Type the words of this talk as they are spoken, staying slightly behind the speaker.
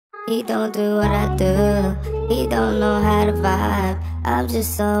He don't do what I do. He don't know how to vibe. I'm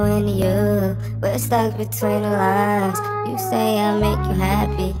just so into you. We're stuck between the lines. You say I make you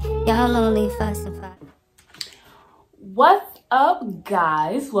happy. Y'all only fuss and fight. What's up,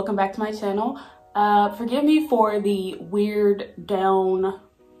 guys? Welcome back to my channel. Forgive me for the weird down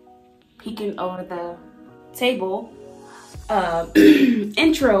peeking over the table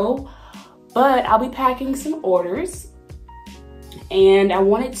intro, but I'll be packing some orders and I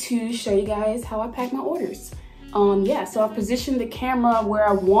wanted to show you guys how I pack my orders. Yeah, so I've positioned the camera where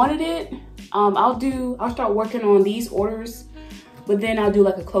I wanted it. I'll start working on these orders, but then I'll do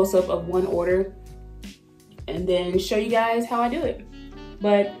like a close-up of one order and then show you guys how I do it.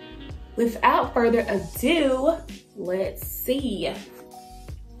 But without further ado, let's see.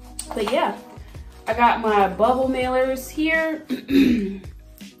 But yeah, I got my bubble mailers here.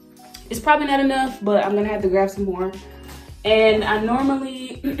 It's probably not enough, but I'm gonna have to grab some more. And I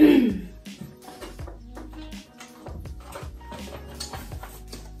normally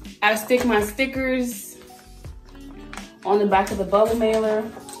I stick my stickers on the back of the bubble mailer.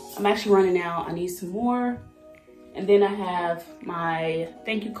 I'm actually running out. I need some more. And then I have my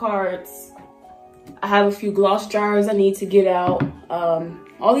thank you cards. I have a few gloss jars I need to get out.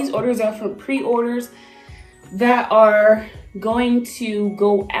 All these orders are from pre-orders that are going to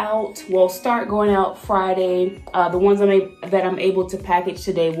go out, well, start going out Friday. The ones that I'm able to package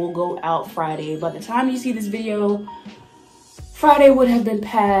today will go out Friday. By the time you see this video, Friday would have been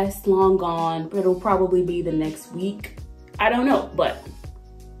past, long gone, but it'll probably be the next week. I don't know, but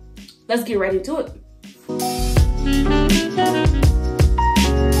let's get right into it.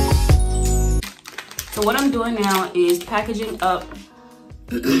 So what I'm doing now is packaging up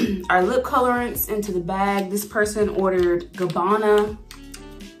our lip colorants into the bag. This person ordered McDonough,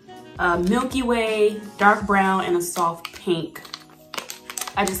 Milky Way, dark brown, and a soft pink.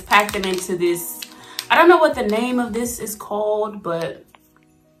 I just packed them into this. I don't know what the name of this is called, but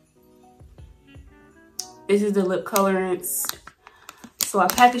this is the lip colorants. So I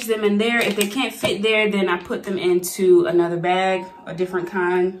package them in there. If they can't fit there, then I put them into another bag, a different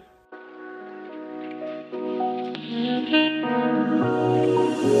kind.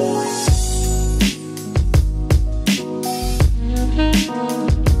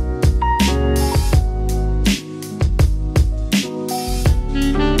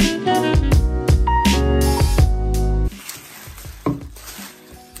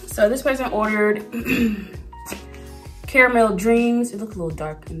 So this person ordered Caramel Dreams. It looked a little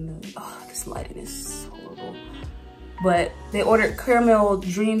dark in the, oh, this lighting is horrible. But they ordered Caramel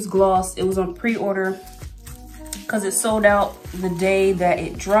Dreams Gloss. It was on pre-order because it sold out the day that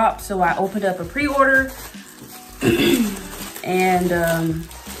it dropped. So I opened up a pre-order and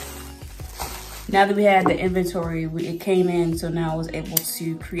now that we had the inventory, it came in. So now I was able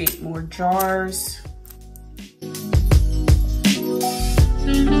to create more jars.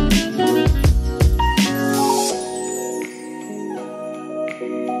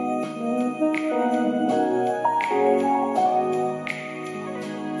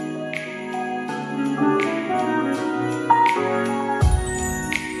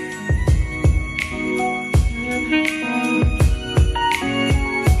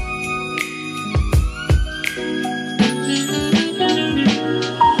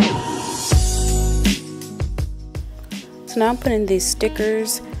 So now I'm putting these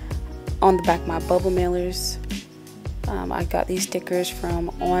stickers on the back of my bubble mailers. I got these stickers from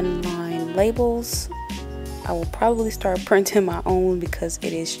Online Labels. I will probably start printing my own because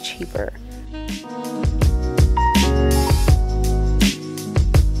it is cheaper.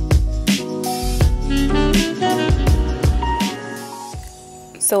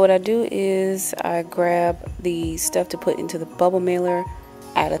 So what I do is I grab the stuff to put into the bubble mailer,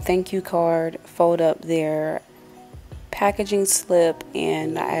 add a thank you card, fold up their packaging slip,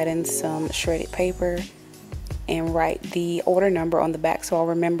 and I add in some shredded paper and write the order number on the back so I'll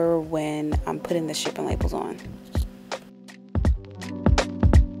remember when I'm putting the shipping labels on.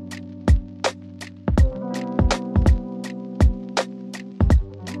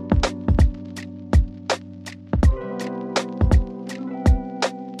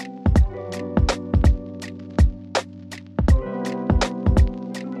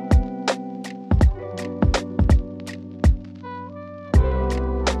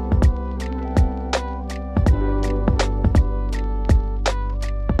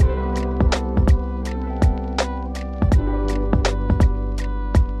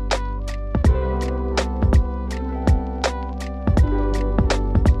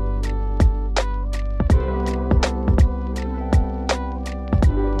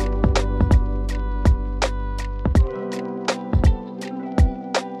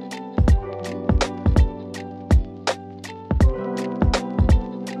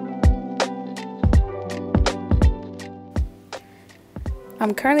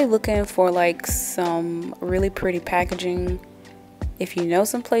 I'm currently looking for like some really pretty packaging. If you know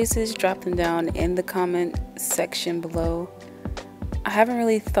some places, drop them down in the comment section below. I haven't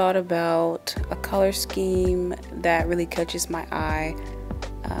really thought about a color scheme that really catches my eye.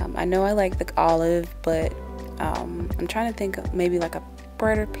 I know I like the olive, but I'm trying to think of maybe like a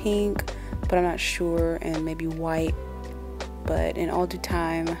brighter pink, but I'm not sure, and maybe white. But in all due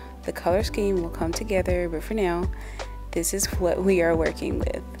time, the color scheme will come together, but for now, this is what we are working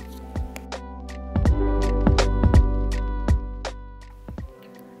with.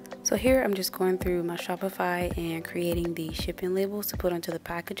 So here I'm just going through my Shopify and creating the shipping labels to put onto the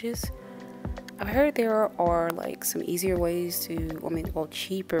packages. I've heard there are like some easier ways to, well,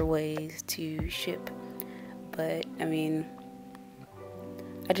 cheaper ways to ship, but I mean,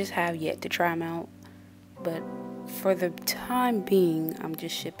 I just have yet to try them out. But for the time being, I'm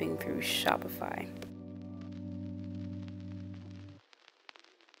just shipping through Shopify.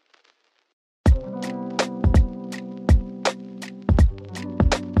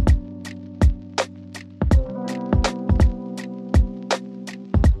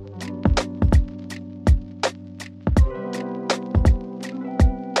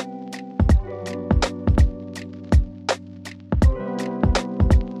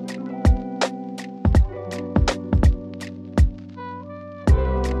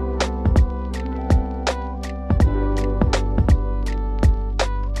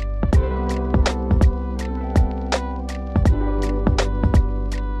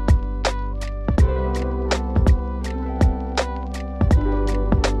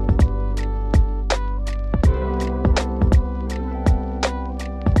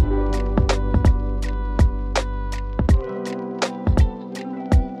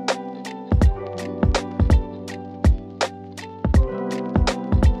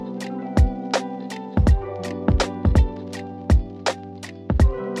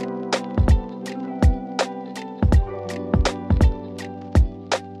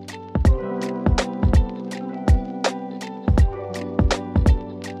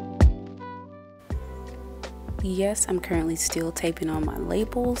 Yes, I'm currently still taping on my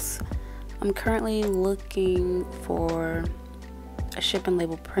labels. I'm currently looking for a shipping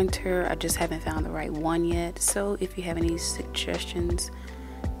label printer. I just haven't found the right one yet. So if you have any suggestions,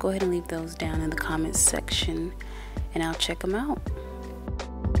 go ahead and leave those down in the comments section and I'll check them out.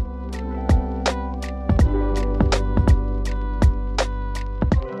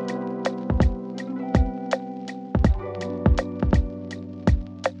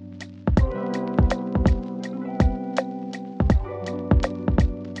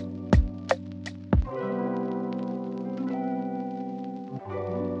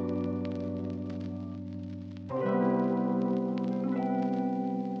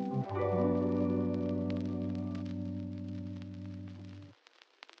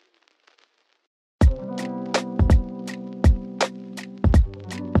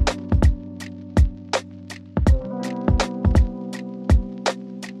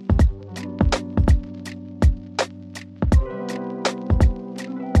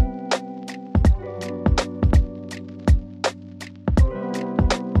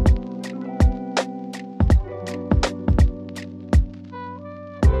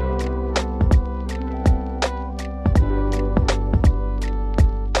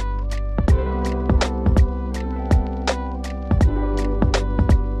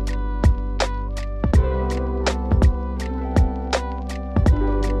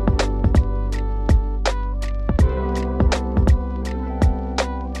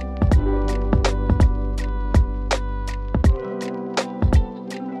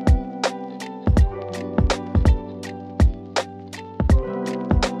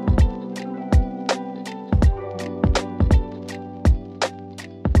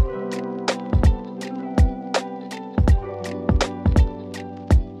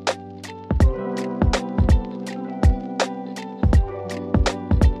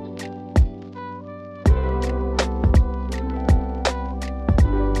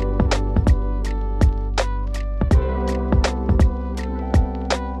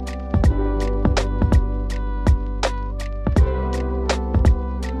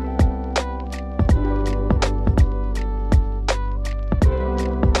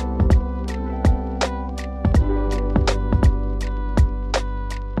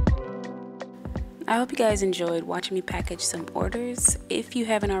 I hope you guys enjoyed watching me package some orders. If you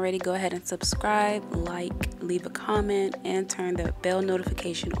haven't already, go ahead and subscribe, like, leave a comment, and turn the bell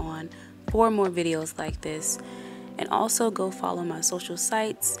notification on for more videos like this. And also go follow my social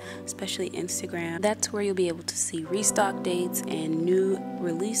sites, especially Instagram. That's where you'll be able to see restock dates and new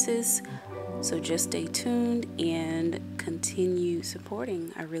releases. So just stay tuned and continue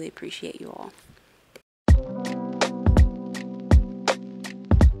supporting. I really appreciate you all.